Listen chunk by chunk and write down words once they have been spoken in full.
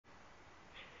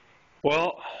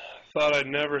Well, thought I'd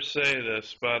never say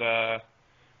this, but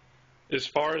as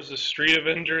far as the Street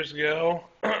Avengers go,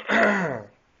 I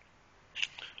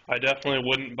definitely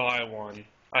wouldn't buy one.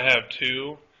 I have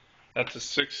two. That's a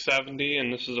 670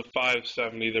 and this is a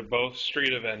 570. They're both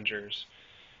Street Avengers.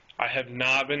 I have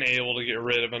not been able to get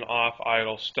rid of an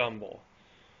off-idle stumble.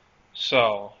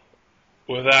 So,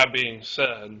 with that being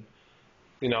said,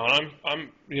 I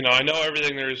know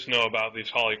everything there is to know about these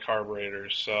Holley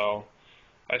carburetors, so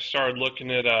I started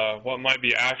looking at what might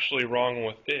be actually wrong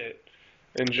with it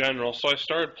in general. So I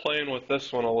started playing with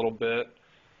this one a little bit,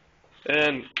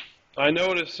 and I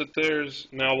noticed that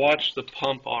now watch the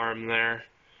pump arm there.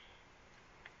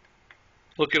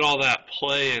 Look at all that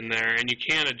play in there, and you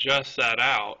can't adjust that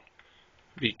out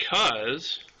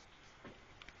because,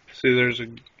 see, there's a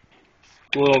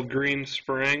little green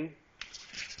spring,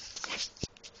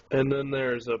 and then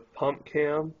there's a pump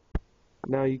cam.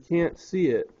 Now you can't see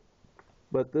it,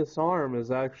 but this arm is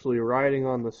actually riding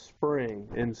on the spring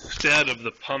instead of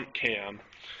the pump cam,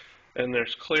 and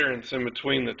there's clearance in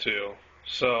between the two.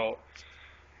 So,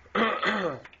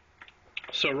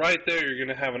 so right there, you're going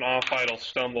to have an off-idle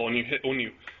stumble, and when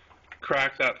you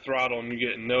crack that throttle, and you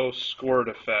get no squirt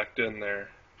effect in there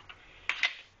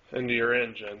into your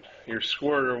engine. Your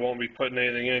squirter won't be putting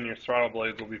anything in. Your throttle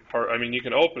blades will be you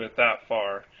can open it that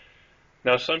far.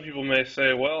 Now, some people may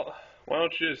say, well, why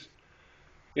don't you just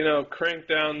crank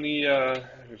down the,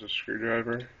 here's a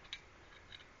screwdriver.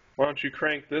 Why don't you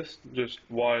crank this just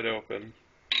wide open?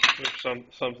 Or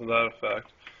something to that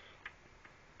effect.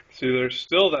 See, there's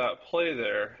still that play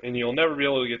there, and you'll never be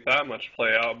able to get that much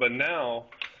play out. But now,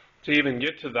 to even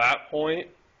get to that point,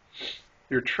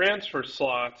 your transfer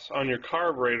slots on your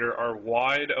carburetor are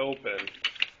wide open.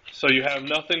 So you have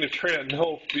no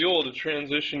fuel to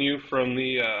transition you from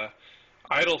the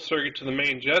idle circuit to the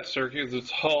main jet circuit, because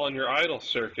it's all on your idle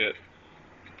circuit.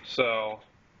 So,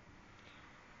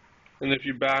 and if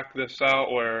you back this out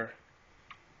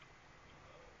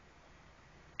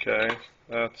okay,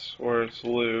 that's where it's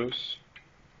loose.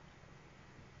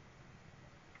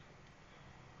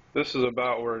 This is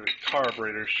about where the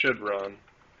carburetor should run.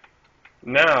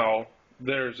 Now,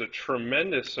 there's a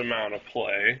tremendous amount of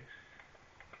play,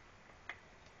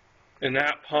 and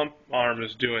that pump arm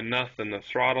is doing nothing. The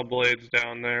throttle blades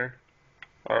down there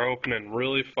are opening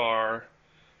really far,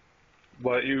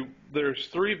 but there's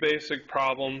three basic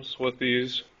problems with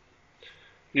these.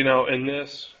 In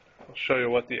this, I'll show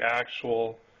you what the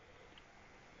actual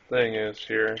thing is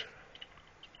here.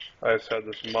 I just had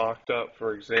this mocked up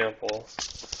for example.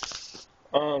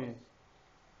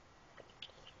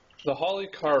 The Holley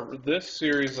carb, this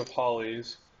series of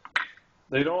Holleys,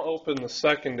 they don't open the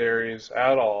secondaries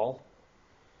at all.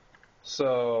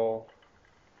 So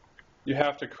you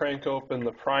have to crank open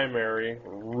the primary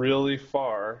really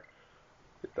far.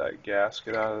 Get that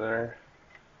gasket out of there.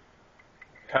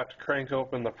 You have to crank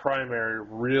open the primary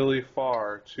really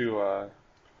far to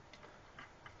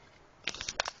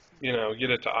get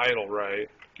it to idle right,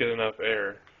 get enough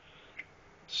air.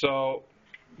 So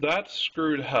that's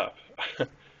screwed up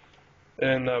in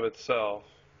and of itself.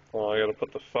 Well, I gotta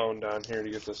put the phone down here to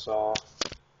get this off.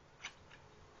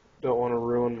 Don't want to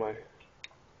ruin my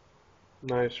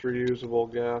nice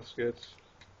reusable gaskets.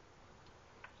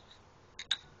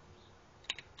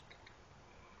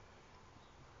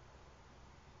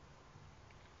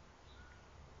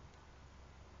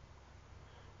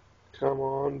 Come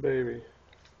on, baby.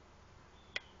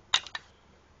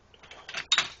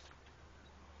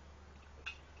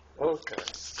 Okay.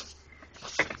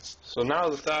 So now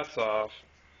that that's off,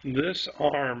 this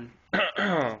arm,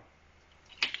 get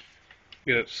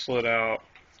it slid out.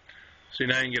 So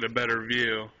now you can get a better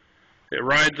view. It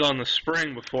rides on the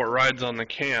spring before it rides on the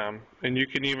cam, and you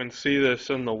can even see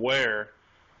this in the wear.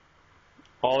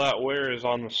 All that wear is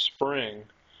on the spring.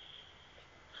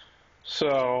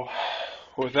 So,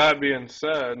 with that being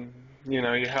said, you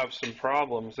have some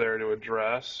problems there to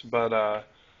address, but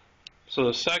so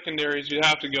the secondaries, you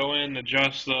have to go in,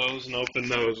 adjust those, and open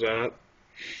those up.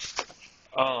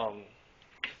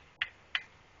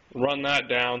 Run that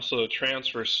down so the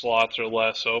transfer slots are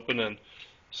less open, and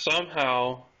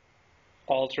somehow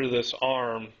alter this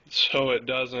arm so it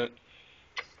doesn't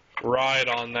ride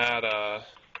on that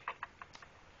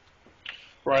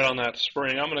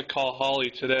spring. I'm going to call Holley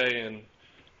today and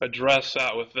address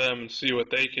that with them and see what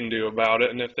they can do about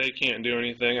it. And if they can't do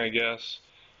anything, I guess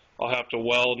I'll have to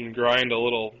weld and grind a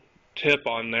little tip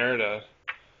on there to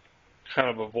kind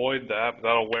of avoid that. But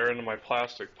that'll wear into my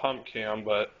plastic pump cam,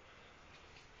 but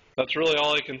that's really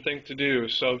all I can think to do.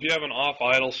 So if you have an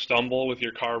off-idle stumble with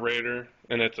your carburetor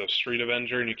and it's a Street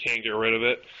Avenger and you can't get rid of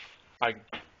it, I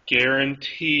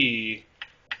guarantee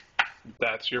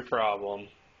that's your problem.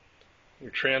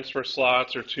 Your transfer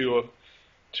slots are too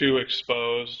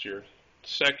exposed, your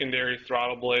secondary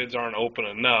throttle blades aren't open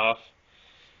enough,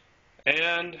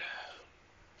 and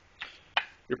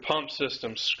your pump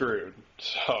system's screwed.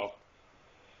 So,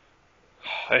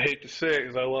 I hate to say it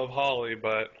because I love Holley,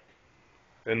 but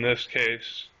in this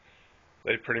case,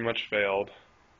 they pretty much failed.